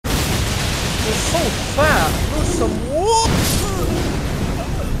so fat. Lose some water.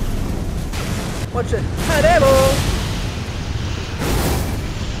 Watch it. Hello.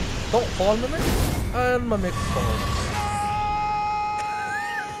 Don't fall, Mimic. And Mimic falls.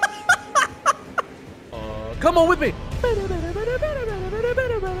 Come on with me.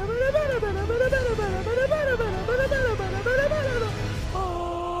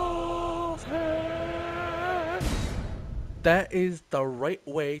 That is the right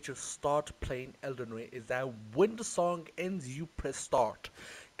way to start playing Elden Ring, is that when the song ends you press start,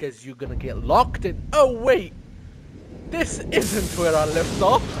 because you're gonna get locked in. Oh wait, this isn't where I left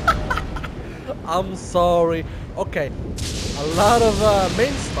off. I'm sorry. Okay, a lot of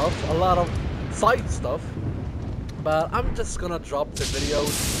main stuff, a lot of side stuff, but I'm just gonna drop the video.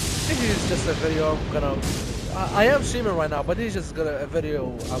 This is just a video I'm gonna, I am streaming right now, but this is just a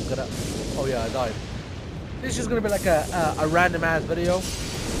video I'm gonna, oh yeah, I died. This is just gonna be like a random ass video.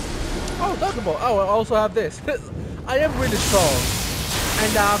 Oh, talk about. Oh, I also have this. I am really strong,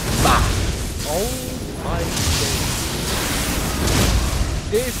 and bah! Oh my god!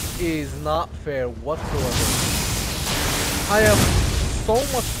 This is not fair whatsoever. I am so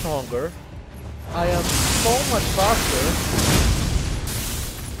much stronger. I am so much faster.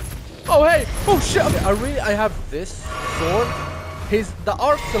 Oh hey! Oh shit! Okay, I have this sword. The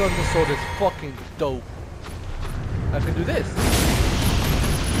arc cylinder sword is fucking dope. I can do this.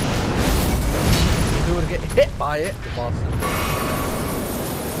 If you would get hit by it, the monster.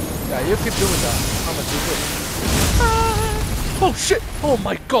 Yeah, you keep doing that. I'm gonna do this. Ah! Oh shit! Oh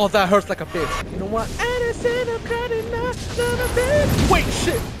my god, that hurts like a bitch. You know what? Wait,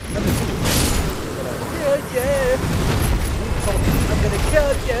 shit! Let me see. Yeah. I'm gonna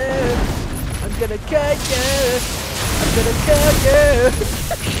kill you. I'm gonna kill you. I'm gonna kill you.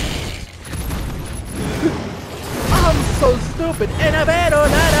 I'm so stupid and I bet on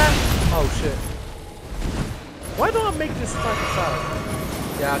that. Oh shit. Why don't I make this type of sound?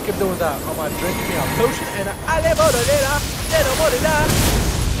 Yeah, I keep doing that. I'm gonna drink me a potion and I live on a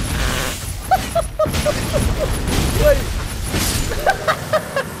Wait.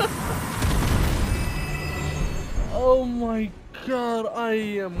 Oh my god, I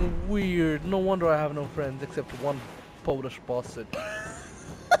am weird. No wonder I have no friends except one Polish bastard.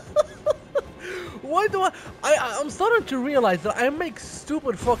 Why do I'm starting to realize that I make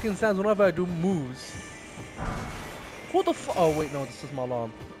stupid fucking sounds whenever I do moves. Who the fuck? Oh wait, no, this is my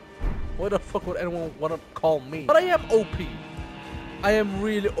alarm. Why the fuck would anyone want to call me? But I am OP. I am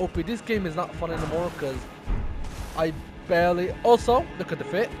really OP. This game is not fun anymore because I barely... Also, look at the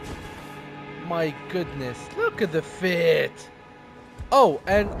fit. My goodness, look at the fit. Oh,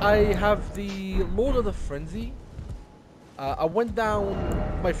 and I have the Lord of the Frenzy. I went down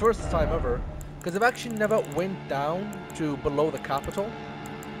my first time ever. Because I've actually never went down to below the capital.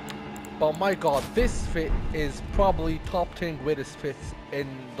 But my god, this fit is probably top 10 greatest fits in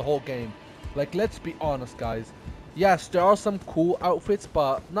the whole game. Like, let's be honest, guys. Yes, there are some cool outfits,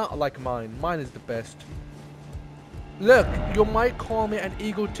 but not like mine. Mine is the best. Look, you might call me an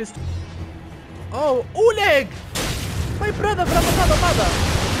egotist. Oh, Oleg! My brother from another mother!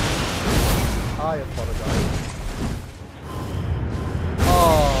 I apologize.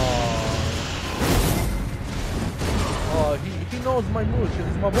 Oh, he knows my moves because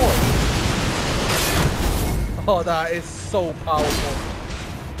he's my boy. Oh, that is so powerful.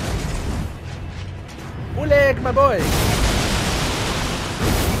 Oleg, my boy!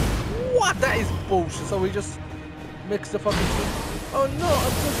 What? That is bullshit. So we just mix the fucking shit. Oh no,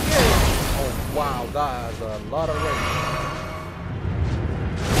 I'm so scared. Oh wow, that has a lot of range.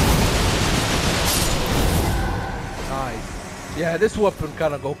 Nice. Yeah, this weapon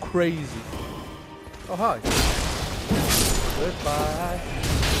kind of go crazy. Oh hi. Goodbye.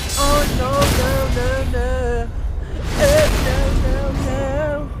 Oh no, no. No.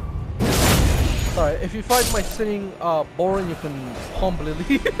 Sorry, if you find my singing boring, you can humbly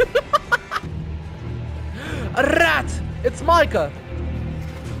leave. A rat! It's Micah!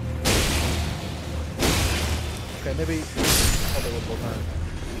 Okay, maybe... Oh, they were both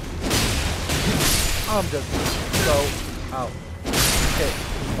I'm just so out.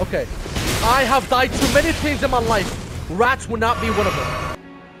 Okay. I have died to many things in my life. Rats will not be one of them.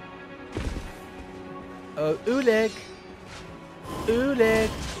 Oleg.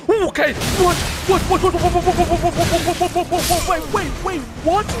 Okay. What? Wait.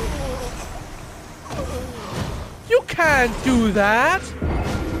 What? You can't do that.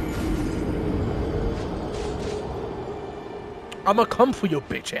 I'ma come for your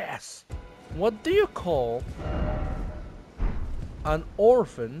bitch ass. What do you call an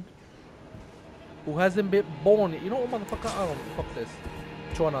orphan who hasn't been born yet? You know what, motherfucker? I don't fuck this.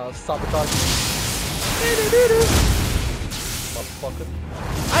 Trying to sabotage me. Motherfucker.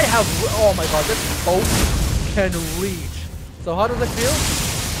 I have. Oh my god, this boat can reach. So how does it feel?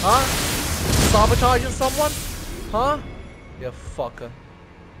 Huh? Sabotaging someone? Huh? You fucker.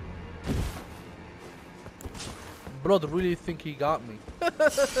 Blood really think he got me.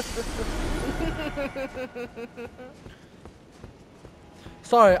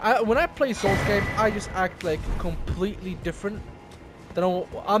 Sorry, when I play Souls games, I just act like completely different.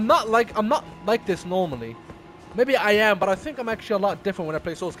 I'm not like this normally. Maybe I am, but I think I'm actually a lot different when I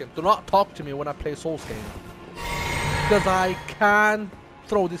play Souls games. Do not talk to me when I play Souls games, because I can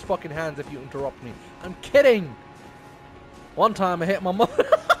throw these fucking hands if you interrupt me. I'm kidding. One time I hit my mother.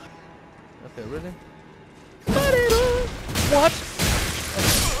 Okay, really? What?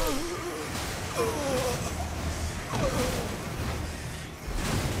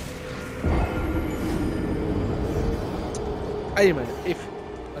 Hey man,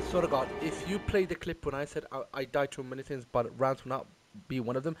 I swear to God, if you play the clip when I said I died to many things, but rants will not be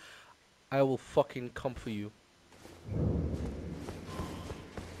one of them, I will fucking come for you.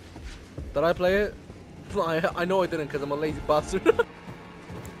 Did I play it? I know I didn't, because I'm a lazy bastard.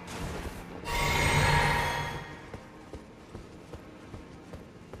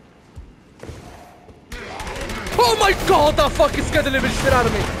 Oh my god, that fucking scared the living shit out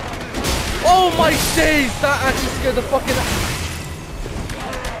of me. Oh my days, that actually scared the fucking...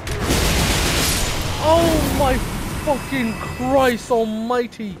 Oh my fucking Christ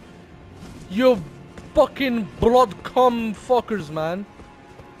almighty. You fucking blood cum fuckers, man.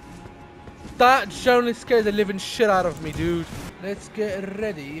 That generally scared the living shit out of me, dude. Let's get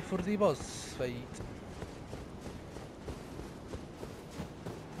ready for the boss fight.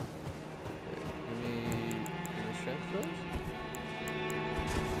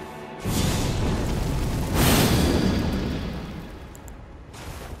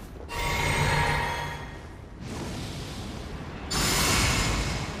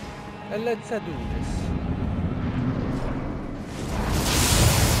 And let's do this.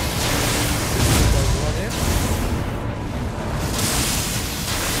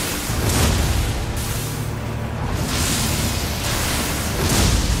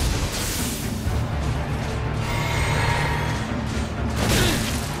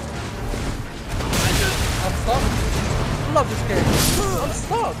 I'm stuck. I love this game. I'm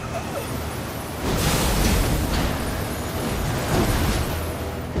stuck.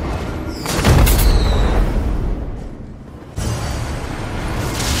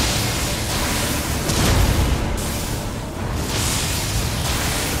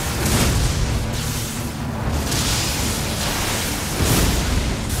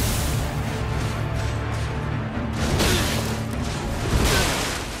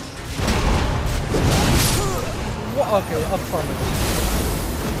 Okay, I'm summoning.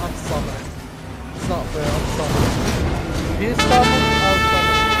 I'm summoning. It's not fair, I'm summoning. He's summoned, I'll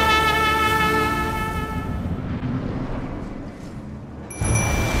summon.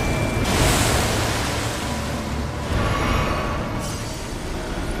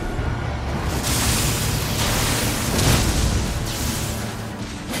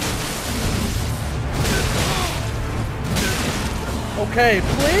 Okay,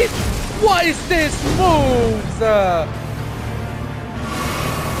 please? What is this moves?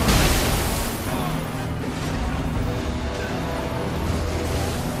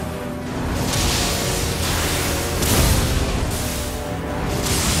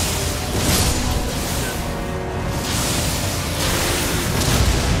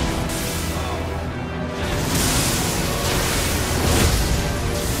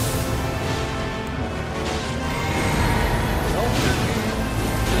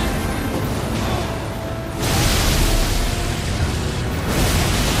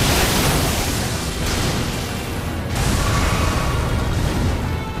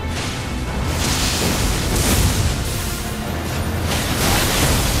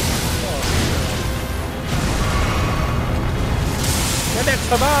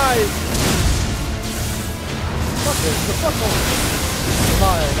 Survive! Fuck this, the fuck off.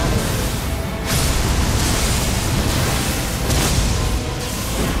 Survive,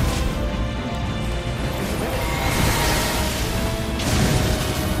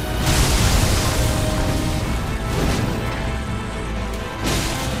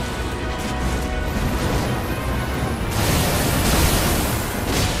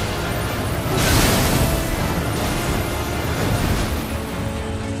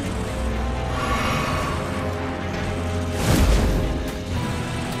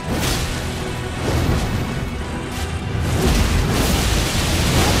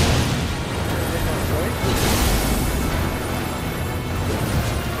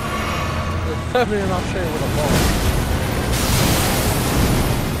 Definitely not sharing with a ball.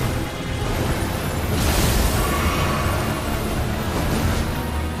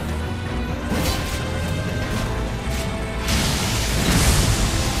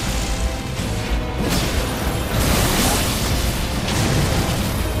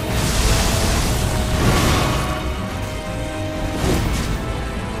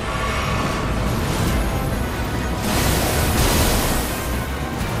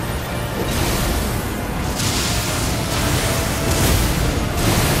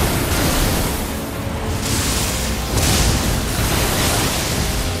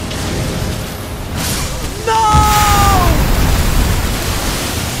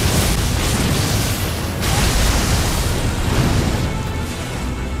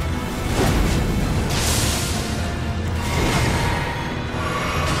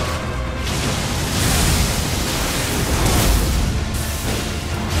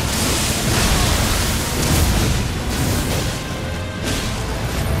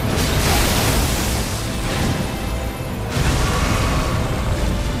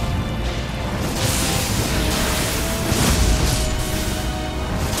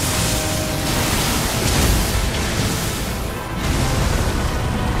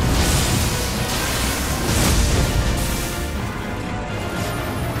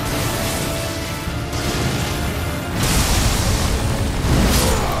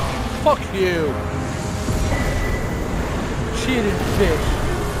 Fuck you! Cheating fish.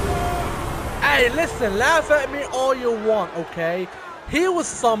 Hey, listen, laugh at me all you want, okay? He was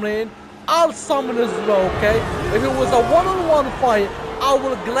summoning, I'll summon as well, okay? If it was a one-on-one fight, I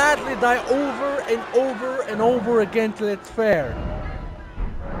will gladly die over and over and over again till it's fair.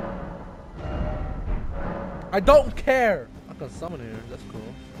 I don't care! I can summon here, that's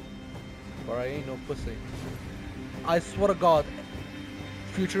cool. But I ain't no pussy. I swear to God,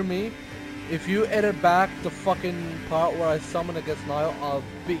 future me, if you edit back the fucking part where I summon against Nile, I'll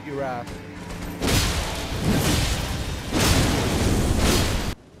beat your ass.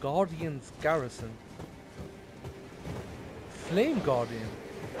 Guardian's Garrison. Flame Guardian.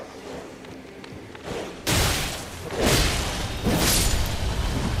 Okay.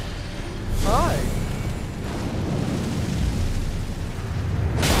 Hi.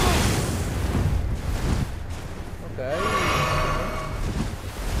 Okay.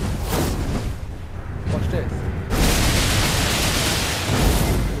 Watch this.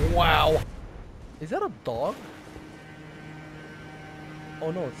 Wow. Is that a dog? Oh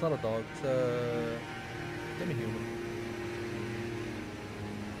no, it's not a dog. It's a demi-human.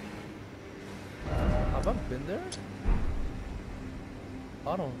 Have I been there?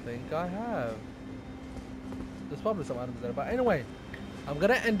 I don't think I have. There's probably some items there, but anyway, I'm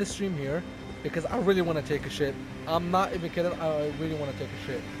gonna end the stream here because I really want to take a shit. I'm not even kidding. I really want to take a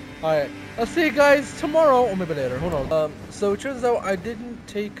shit. Alright, I'll see you guys tomorrow or maybe later. Who knows? So it turns out I didn't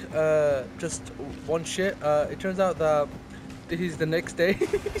take just one shit. It turns out that this is the next day.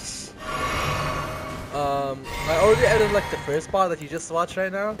 I already edited like the first part that you just watched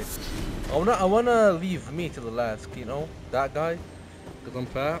right now. I wanna leave me to the last, you know, that guy, cause I'm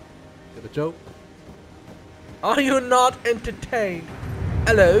fat. Get a joke? Are you not entertained?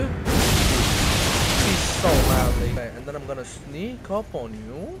 Hello? He's so loudly. Okay, and then I'm gonna sneak up on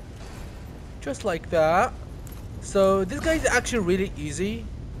you, just like that. So this guy is actually really easy,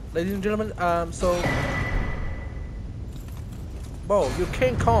 ladies and gentlemen. So. Bro, you're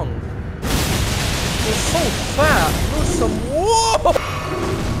King Kong. You're so fat. You're some. Whoa!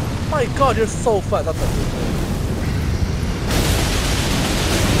 My God, you're so fat. That's a good thing.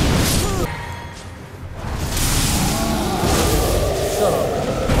 Shut up.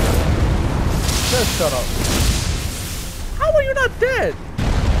 Just shut up. How are you not dead?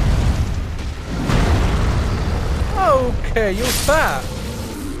 Okay, you're fat.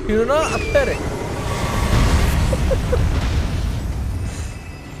 You're not aesthetic.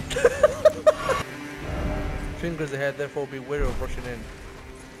 Fingers ahead, therefore be wary of rushing in.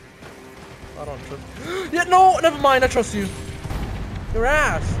 I don't trust. Yeah, no, never mind. I trust you. Your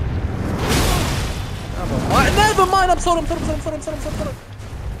ass. Never mind. Never mind. I'm sorry. I'm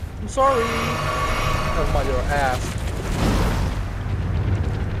sorry. Never mind. Your ass.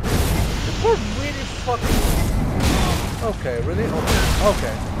 We're really fucking. Okay. Really? Okay.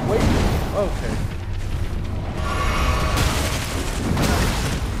 Okay. Wait. Okay.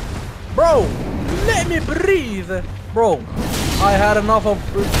 Bro. Let me breathe! Bro, I had enough of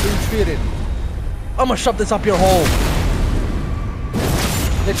retreating. I'm gonna shove this up your hole.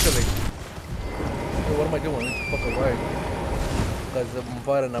 Literally. Hey, what am I doing? I need to fuck away. Because I'm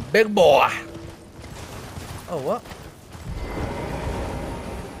fighting a big boy. Oh, what?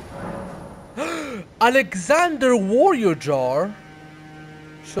 Alexander Warrior Jar.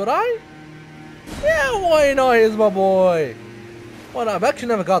 Should I? Yeah, why not? He's my boy. Well, I've actually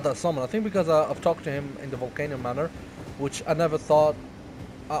never got that summon. I think because I've talked to him in the volcano manner, which I never thought.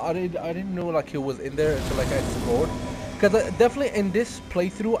 I didn't know like he was in there until like I explored. Because definitely in this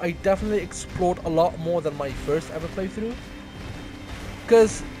playthrough, I definitely explored a lot more than my first ever playthrough.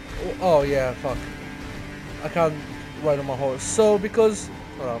 Because, oh yeah, fuck, I can't ride on my horse. So because,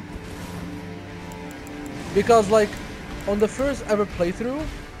 hold on. Because like on the first ever playthrough,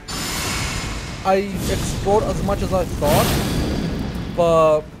 I explored as much as I thought,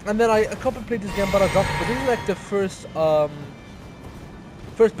 and then I played this game, but I dropped it. But this is like the first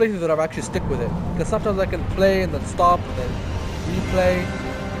playthrough that I've actually stick with it. Because sometimes I can play and then stop and then replay.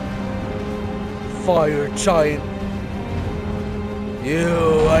 Fire giant.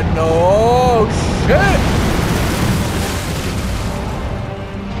 I know. Oh shit.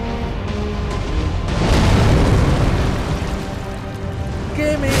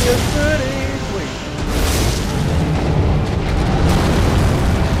 Give me a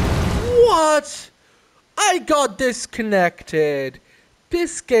 33. What? I got disconnected.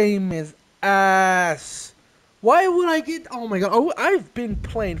 This game is ass. Why would I get... Oh my god. Oh, I've been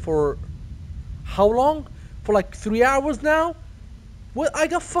playing for... How long? For like 3 hours now? Well, I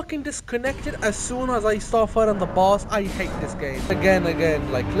got fucking disconnected as soon as I start fighting the boss. I hate this game. Again.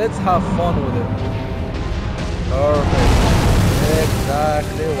 Like, let's have fun with it. Perfect.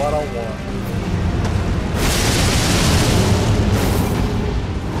 Exactly what I want.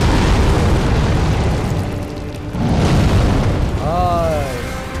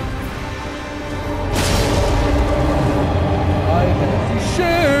 I can see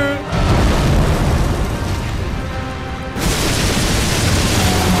shit.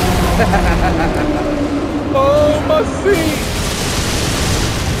 Oh, my feet.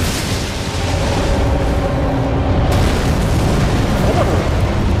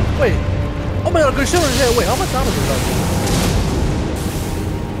 Wait. Oh my god, good shit right here. Wait, how much damage is that?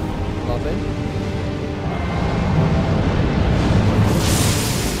 Nothing.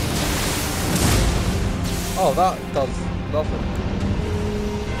 Oh, that does nothing.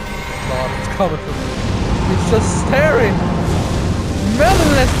 God, it's coming from me. It's just staring.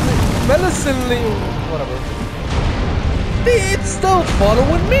 Menacingly. Whatever. It's still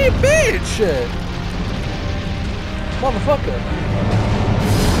following me, bitch! Motherfucker.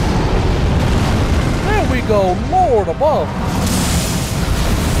 There we go, Lord above.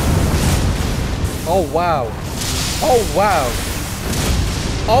 Oh wow. Oh wow.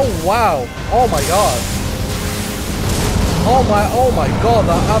 Oh wow. Oh my god. Oh my god,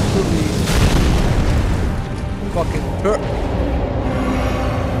 that absolutely fucking hurt.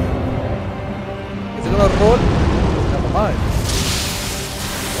 Is it gonna roll? Never mind.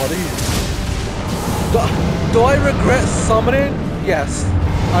 What is it? Do I regret summoning? Yes,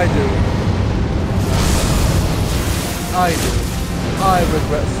 I do. I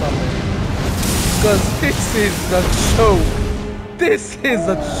regret something. Because this is a joke. This is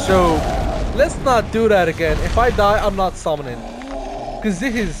a joke. Let's not do that again. If I die, I'm not summoning. Because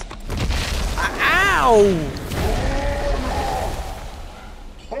this is... Ow!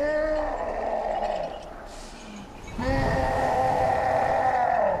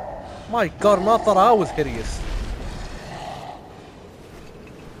 My god, I thought I was hideous.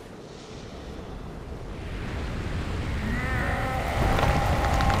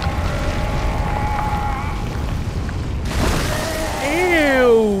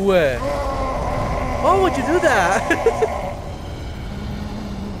 Why would you do that?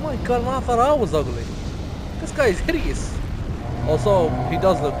 Oh my god, I thought I was ugly. This guy is hideous. Also, he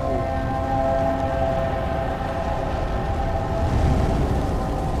does look cool.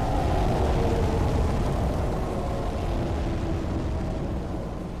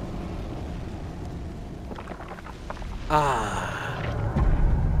 Ah,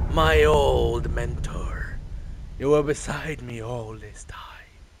 my old mentor. You were beside me all this time.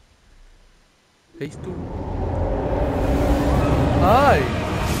 Phase 2. Hi!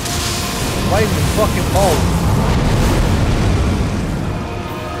 Why in the fucking ball?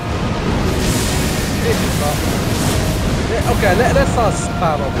 Okay, let's not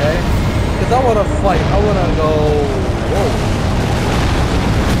spam, okay? Because I wanna fight. I wanna go. Whoa.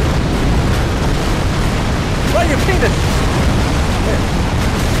 Right, your penis! Yeah.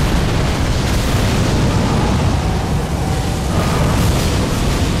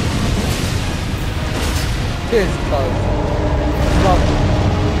 Cheers, cuz. Love.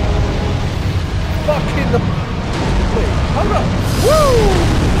 Fucking the... Wait, hold up. Woo!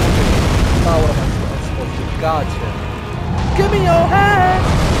 Now what am I supposed to do? Gotcha. Give me your hand!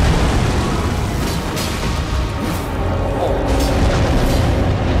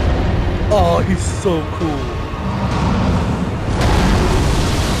 so cool.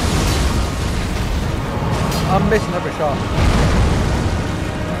 I'm missing every shot.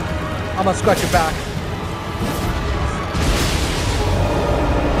 I'm gonna scratch your back.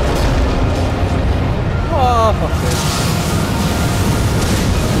 Oh, fuck this.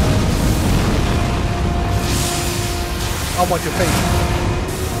 I want your face.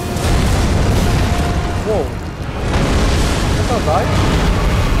 Whoa. That's not right.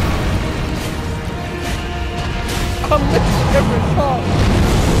 I'm missing every shot.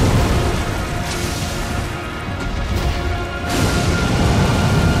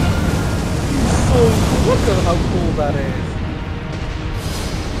 So look at how cool that is.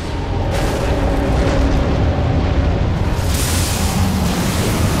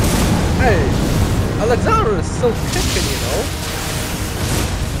 Hey, Alexander is still kicking, you know.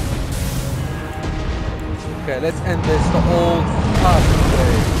 Okay, let's end this the old fashioned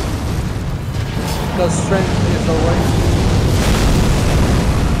way. Because strength is the right.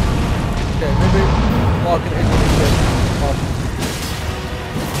 Okay, maybe walk it into this.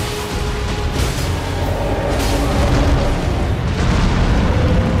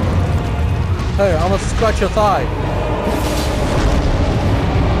 Hey, I'm gonna scratch your thigh.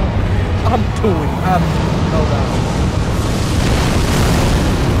 I'm doing absolutely no damage.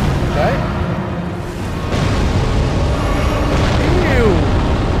 Okay. Ew.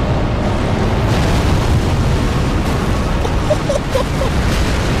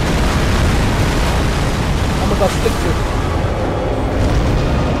 I'm gonna stick to it.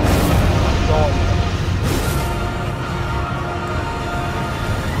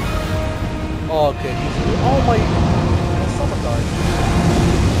 Oh, okay. Oh my stomach died.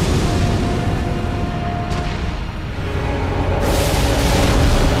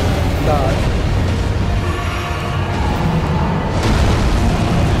 God.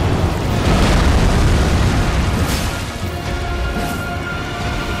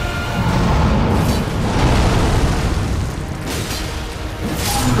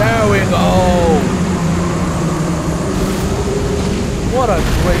 There we go. What a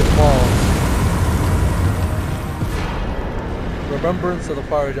great ball. Remembrance of the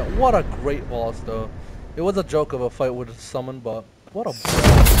Fire Giant. What a great boss, though. It was a joke of a fight with a summon, but what a boss.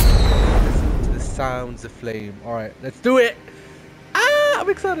 Listen to the sounds of flame. Alright, let's do it! Ah, I'm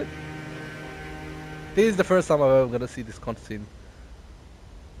excited. This is the first time I'm ever gonna see this cutscene.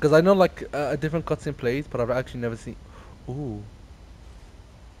 Because I know like a different cutscene plays, but I've actually never seen. Ooh.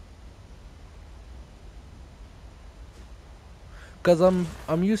 Because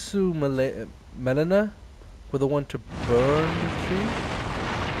I'm used to Melina with the one to burn the tree.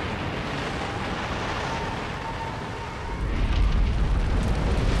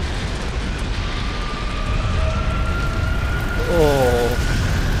 Oh.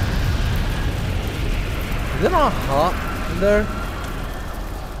 Is it not hot in there?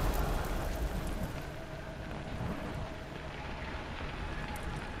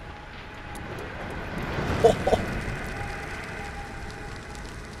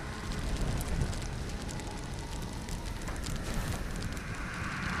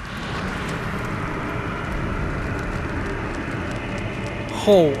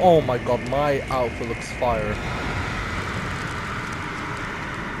 Oh my god, my outfit looks fire.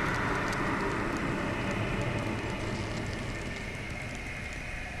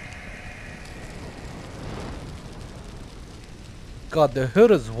 God, the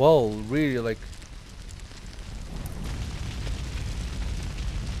hood as well, really like.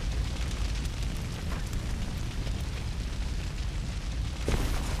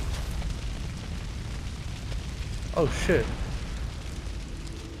 Oh shit.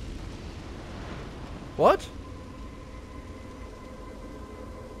 What?